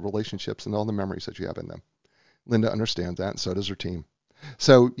 It's about the relationships and all the memories that you have in them. Linda understands that, and so does her team.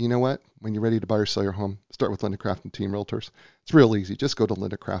 So you know what? When you're ready to buy or sell your home, start with Linda Craft and Team Realtors. It's real easy. Just go to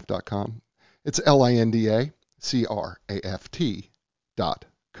lindacraft.com. It's LINDACRAFT.com.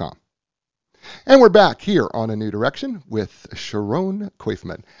 And we're back here on A New Direction with Sharon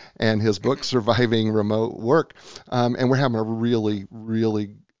Koifman and his book, Surviving Remote Work. And we're having a really,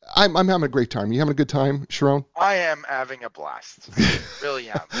 really, I'm having a great time. You having a good time, Sharon? I am having a blast. Really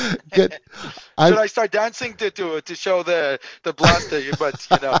am. Good. Should I'm. I start dancing to show the blast to you? But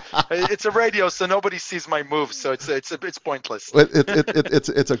you know, it's a radio, so nobody sees my moves, so it's pointless.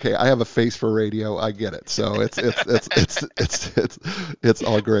 It's okay. I have a face for radio. I get it. So it's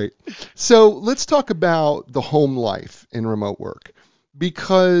all great. So let's talk about the home life in remote work,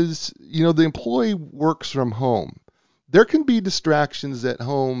 because the employee works from home. There can be distractions at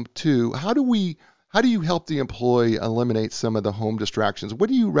home too. How do you help the employee eliminate some of the home distractions? What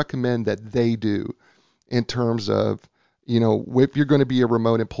do you recommend that they do in terms of, if you're going to be a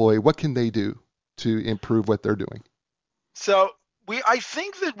remote employee, what can they do to improve what they're doing? So I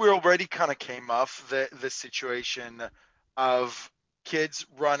think that we already kind of came off the situation of kids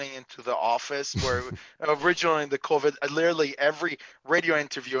running into the office where originally in the COVID, literally every radio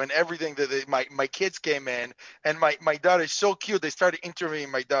interview and everything that my kids came in, and my daughter is so cute. They started interviewing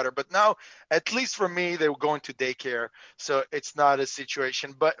my daughter, but now at least for me, they were going to daycare, so it's not a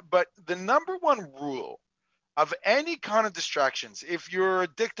situation. But the number one rule of any kind of distractions, if you're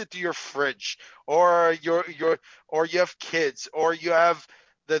addicted to your fridge, or or you have kids, or you have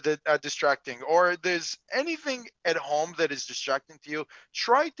the distracting, or there's anything at home that is distracting to you,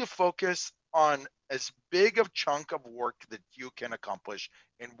 try to focus on as big of chunk of work that you can accomplish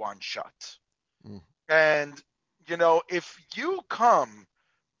in one shot. Mm, And if you come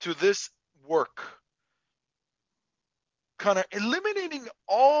to this work kind of eliminating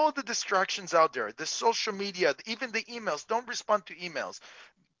all the distractions out there, the social media, even the emails. Don't respond to emails.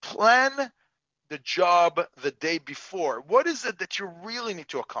 Plan the job the day before. What is it that you really need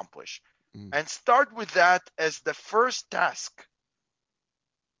to accomplish? mm, And start with that as the first task.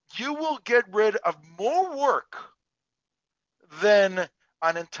 You will get rid of more work than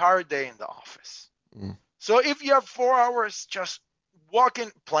an entire day in the office. mm. So if you have 4 hours, just walk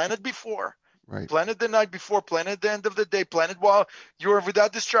in, plan it before. Right. Plan it the night before, plan it at the end of the day, plan it while you're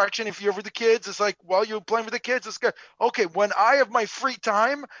without distraction. If you're with the kids, it's like while you're playing with the kids, it's good. Okay, when I have my free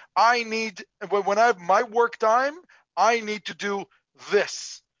time, when I have my work time, I need to do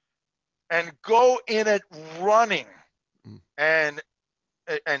this and go in it running. Mm, And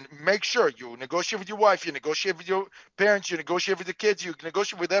make sure you negotiate with your wife, you negotiate with your parents, you negotiate with the kids, you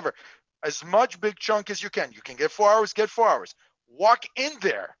negotiate with whatever. As much big chunk as you can. You can get 4 hours, get 4 hours. Walk in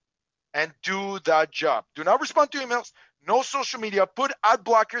there and do that job. Do not respond to emails. No social media. Put ad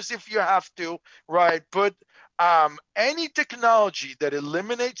blockers if you have to, right? Put any technology that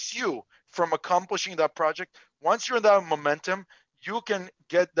eliminates you from accomplishing that project. Once you're in that momentum, you can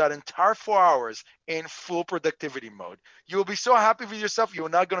get that entire 4 hours in full productivity mode. You will be so happy with yourself. You're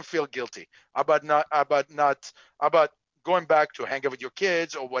not going to feel guilty about going back to hang out with your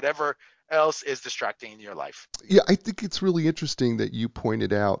kids or whatever else is distracting in your life. Yeah, I think it's really interesting that you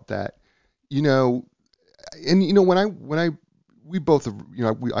pointed out that, you know, when I we both have,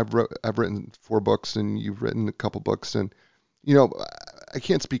 I've written 4 books and you've written a couple books, and you know I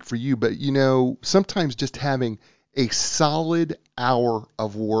can't speak for you, but sometimes just having a solid hour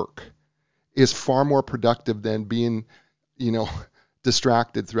of work is far more productive than being you know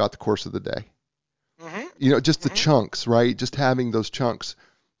distracted throughout the course of the day. Mm-hmm. Just the Mm-hmm. chunks, right? Just having those chunks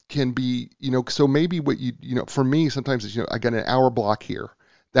can be, so maybe what for me, sometimes it's, I got an hour block here.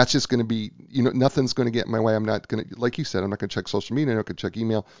 That's just going to be, nothing's going to get in my way. I'm not going to, like you said, I'm not going to check social media. I'm not going to check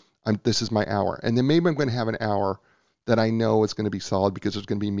email. This is my hour. And then maybe I'm going to have an hour that I know is going to be solid, because there's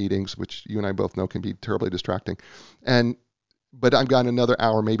going to be meetings, which you and I both know can be terribly distracting. But I've got another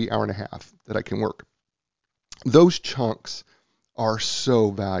hour, maybe hour and a half that I can work. Those chunks are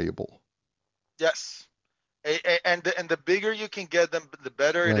so valuable. Yes. And the bigger you can get them, the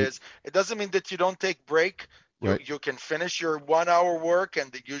better it Right. is. It doesn't mean that you don't take break. You Right. you can finish your 1 hour work,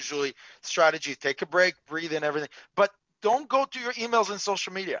 and the usually strategy, take a break, breathe in everything. But don't go to your emails and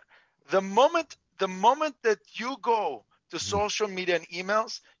social media. The moment that you go to social media and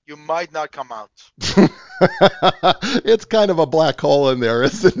emails, you might not come out. It's kind of a black hole in there,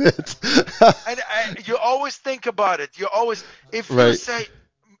 isn't it? And you always think about it. You always, if you Right. say,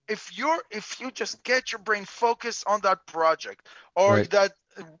 if you just get your brain focused on that project, or Right. that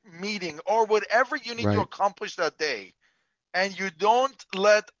meeting, or whatever you need to Right. accomplish that day, and you don't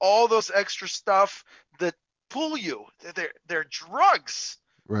let all those extra stuff that pull you, they're drugs.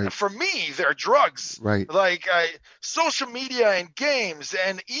 Right. For me, they're drugs. Right. Like social media and games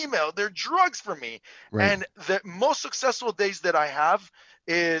and email, they're drugs for me. Right. And the most successful days that I have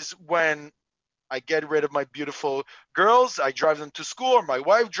is when I get rid of my beautiful girls. I drive them to school, or my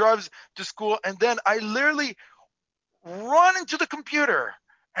wife drives to school, and then I literally run into the computer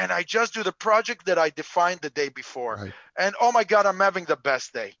and I just do the project that I defined the day before. Right. And oh my God, I'm having the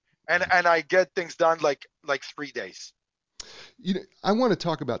best day. and I get things done like 3 days. I want to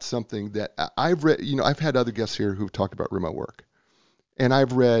talk about something that I've read. I've had other guests here who've talked about remote work, and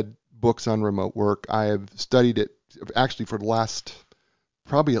I've read books on remote work. I have studied it actually for the last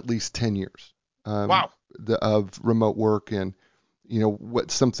probably at least 10 years, um, Wow. of remote work, and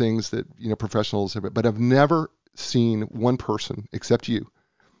what some things that professionals have, but I've never seen one person except you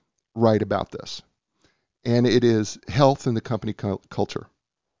write about this, and it is health in the company culture,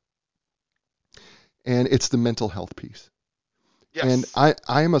 and it's the mental health piece. And Yes.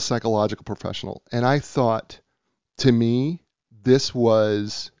 I am a psychological professional, and I thought, to me, this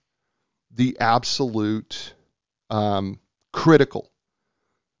was the absolute critical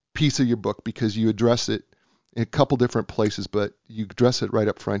piece of your book, because you address it in a couple different places, but you address it right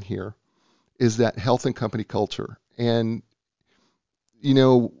up front here, is that health and company culture. And, you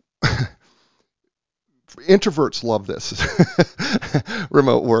know, introverts love this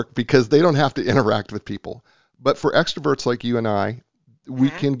remote work because they don't have to interact with people. But for extroverts like you and I, we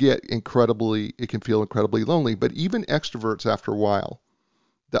Hmm. can it can feel incredibly lonely. But even extroverts, after a while,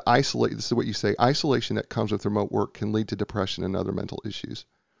 this is what you say, isolation that comes with remote work can lead to depression and other mental issues.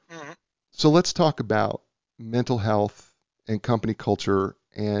 Hmm. So let's talk about mental health and company culture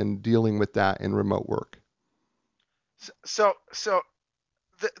and dealing with that in remote work. So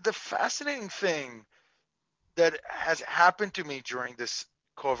the fascinating thing that has happened to me during this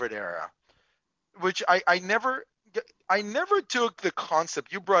COVID era, which I never took the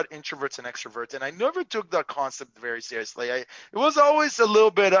concept. You brought introverts and extroverts, and I never took that concept very seriously. It was always a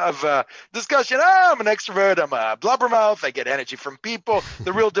little bit of a discussion. I'm an extrovert. I'm a blubbermouth. I get energy from people.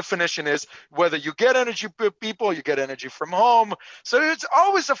 The real definition is whether you get energy from people, you get energy from home. So it's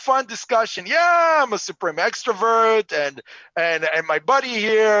always a fun discussion. Yeah, I'm a supreme extrovert, and my buddy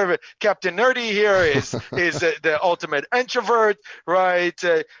here, Captain Nerdy here, is the ultimate introvert, right?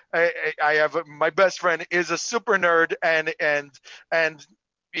 I have my best friend is a super nerd, and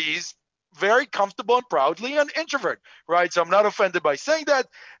he's very comfortable and proudly an introvert, right? So I'm not offended by saying that,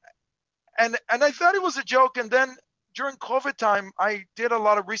 and I thought it was a joke, and then during COVID time, I did a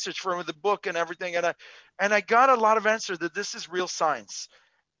lot of research for the book and everything, and I got a lot of answers that this is real science,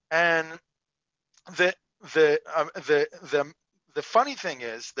 and the the funny thing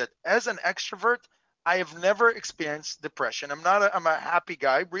is that as an extrovert, I have never experienced depression. I'm a happy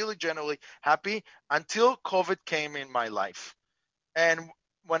guy, really generally happy until COVID came in my life. And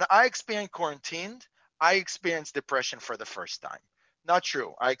when I experienced quarantined, I experienced depression for the first time. Not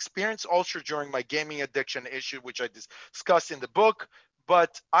true. I experienced ulcer during my gaming addiction issue, which I discussed in the book,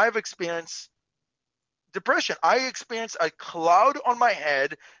 but I've experienced depression. I experienced a cloud on my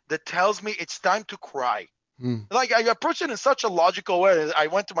head that tells me it's time to cry. Hmm. Like I approached it in such a logical way. I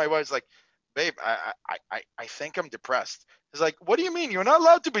went to my wife, like, babe, I think I'm depressed. He's like, what do you mean? You're not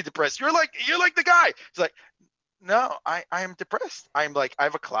allowed to be depressed. You're like the guy. He's like, no, I am depressed. I'm like, I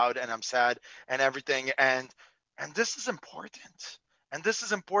have a cloud and I'm sad and everything. And this is important. And this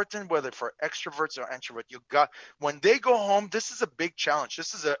is important whether for extroverts or introverts. You got when they go home, this is a big challenge.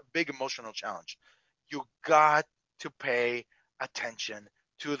 This is a big emotional challenge. You got to pay attention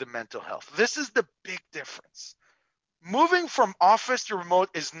to the mental health. This is the big difference. Moving from office to remote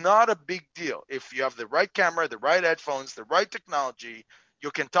is not a big deal. If you have the right camera, the right headphones, the right technology,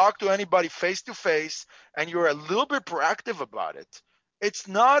 you can talk to anybody face to face, and you're a little bit proactive about it. It's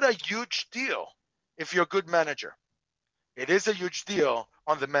not a huge deal if you're a good manager. It is a huge deal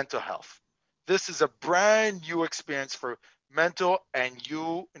on the mental health. This is a brand new experience for mental, and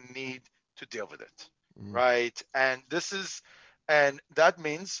you need to deal with it, Hmm. right? And that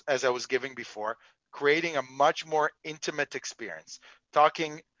means, as I was giving before, creating a much more intimate experience,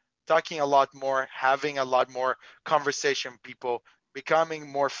 talking, talking a lot more, having a lot more conversation with people, becoming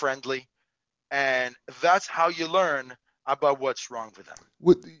more friendly, and that's how you learn about what's wrong with them.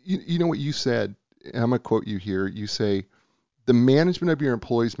 You know what you said, and I'm going to quote you here. You say, the management of your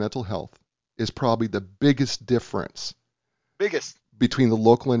employees' mental health is probably the biggest difference Biggest, between the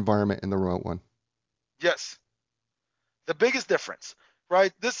local environment and the remote one. yes. The biggest difference,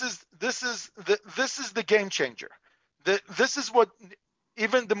 right? This is the game changer. This is what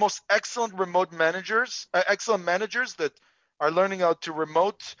even the most excellent managers that are learning how to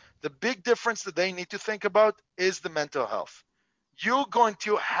remote. The big difference that they need to think about is the mental health. You're going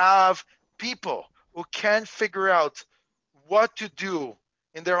to have people who can't figure out what to do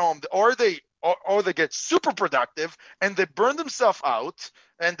in their home, or they get super productive and they burn themselves out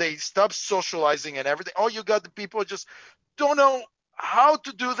and they stop socializing and everything. Oh, you got the people who just don't know how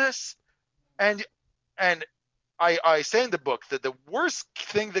to do this, and and I say in the book that the worst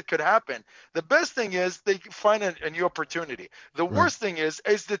thing that could happen, the best thing is they find a new opportunity. The Right. worst thing is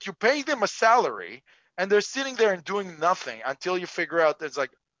that you pay them a salary and they're sitting there and doing nothing until you figure out that it's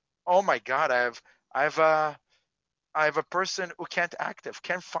like, oh my God, I have a I have a person who can't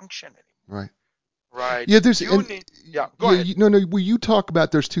function anymore. Right. Right? Yeah, there's You and need, yeah. Go yeah, ahead. no, well, you talk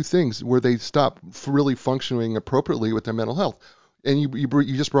about there's two things where they stop really functioning appropriately with their mental health, and you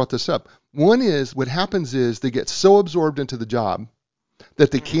just brought this up. One is what happens is they get so absorbed into the job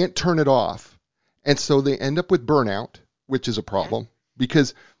that they Mm-hmm. can't turn it off, and so they end up with burnout, which is a Mm-hmm. problem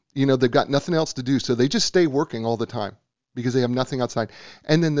because they've got nothing else to do, so they just stay working all the time because they have nothing outside.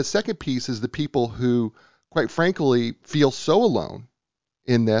 And then the second piece is the people who, quite frankly, feel so alone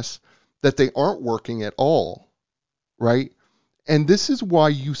in this that they aren't working at all, right? And this is why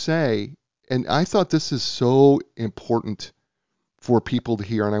you say, and I thought this is so important for people to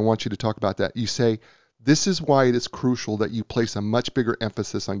hear, and I want you to talk about that. You say, this is why it is crucial that you place a much bigger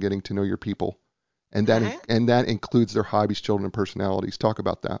emphasis on getting to know your people, and Mm-hmm. that includes their hobbies, children, and personalities. Talk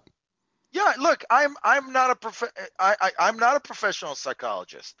about that. Yeah, look, I'm not a professional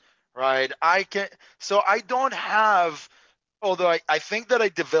psychologist, right? I don't have, although I think that I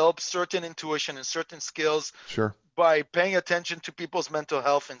developed certain intuition and certain skills Sure. by paying attention to people's mental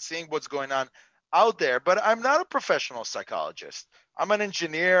health and seeing what's going on out there, but I'm not a professional psychologist. I'm an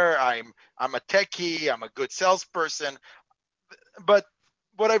engineer, I'm a techie, I'm a good salesperson, but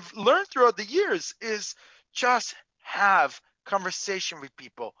what I've learned throughout the years is just have conversation with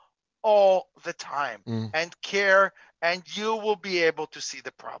people all the time Mm, and care, and you will be able to see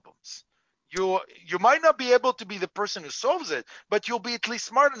the problems. You might not be able to be the person who solves it, but you'll be at least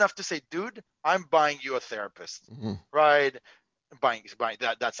smart enough to say, dude, I'm buying you a therapist. mm, Right? Buying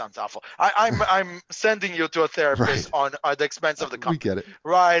that sounds awful. I'm sending you to a therapist right. on at the expense of the We company. get it.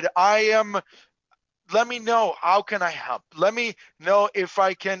 Right? Let me know, how can I help? Let me know if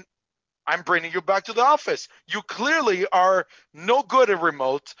I can. I'm bringing you back to the office. You clearly are no good at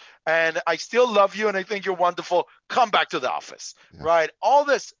remote, and I still love you and I think you're wonderful. Come back to the office. Yeah. Right? All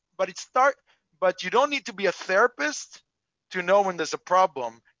this, but you don't need to be a therapist to know when there's a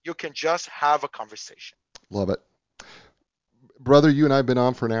problem. You can just have a conversation. Love it. Brother, you and I have been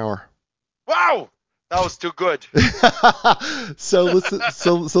on for an hour. Wow, that was too good. So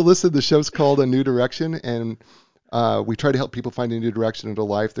listen, the show's called A New Direction, and we try to help people find a new direction into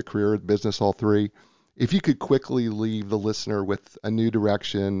life, the career, business, all three. If you could quickly leave the listener with a new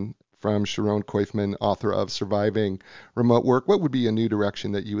direction from Sharon Koifman, author of Surviving Remote Work, what would be a new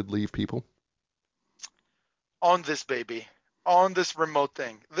direction that you would leave people? On this baby, on this remote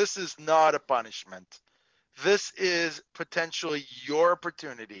thing. This is not a punishment. This is potentially your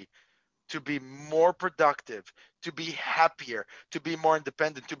opportunity to be more productive, to be happier, to be more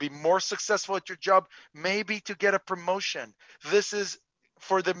independent, to be more successful at your job, maybe to get a promotion. This is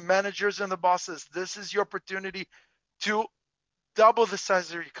for the managers and the bosses. This is your opportunity to double the size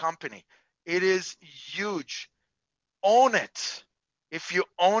of your company. It is huge. Own it. If you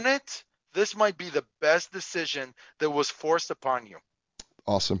own it, this might be the best decision that was forced upon you.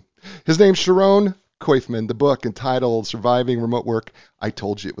 Awesome. His name's Sharon Koifman. The book entitled Surviving Remote Work. I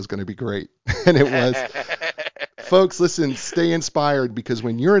told you it was going to be great, and it was. Folks, listen, stay inspired, because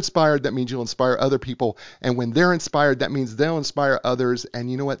when you're inspired, that means you'll inspire other people. And when they're inspired, that means they'll inspire others. And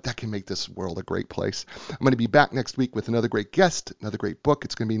you know what? That can make this world a great place. I'm going to be back next week with another great guest, another great book.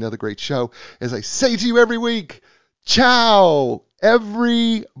 It's going to be another great show. As I say to you every week, ciao,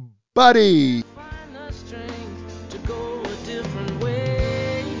 everybody. Find the strength to go a different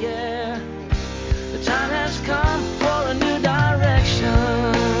way, yeah. The time has come for a new direction.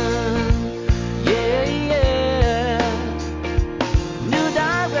 Yeah, yeah. New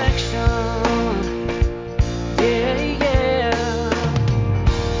direction. Yeah, yeah.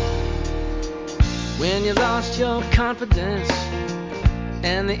 When you lost your confidence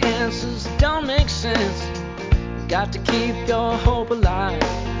and the answers don't make sense, you got to keep your hope alive.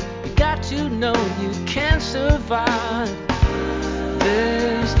 You got to know you can survive.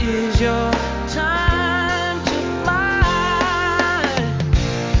 This is your time to fly.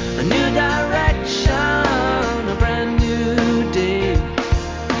 A new direction, a brand new day.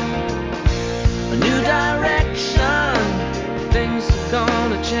 A new direction, things are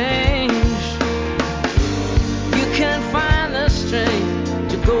gonna change. You can find the strength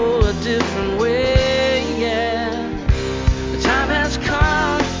to go a different way, yeah. The time has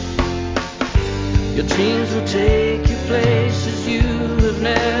come, your dreams will take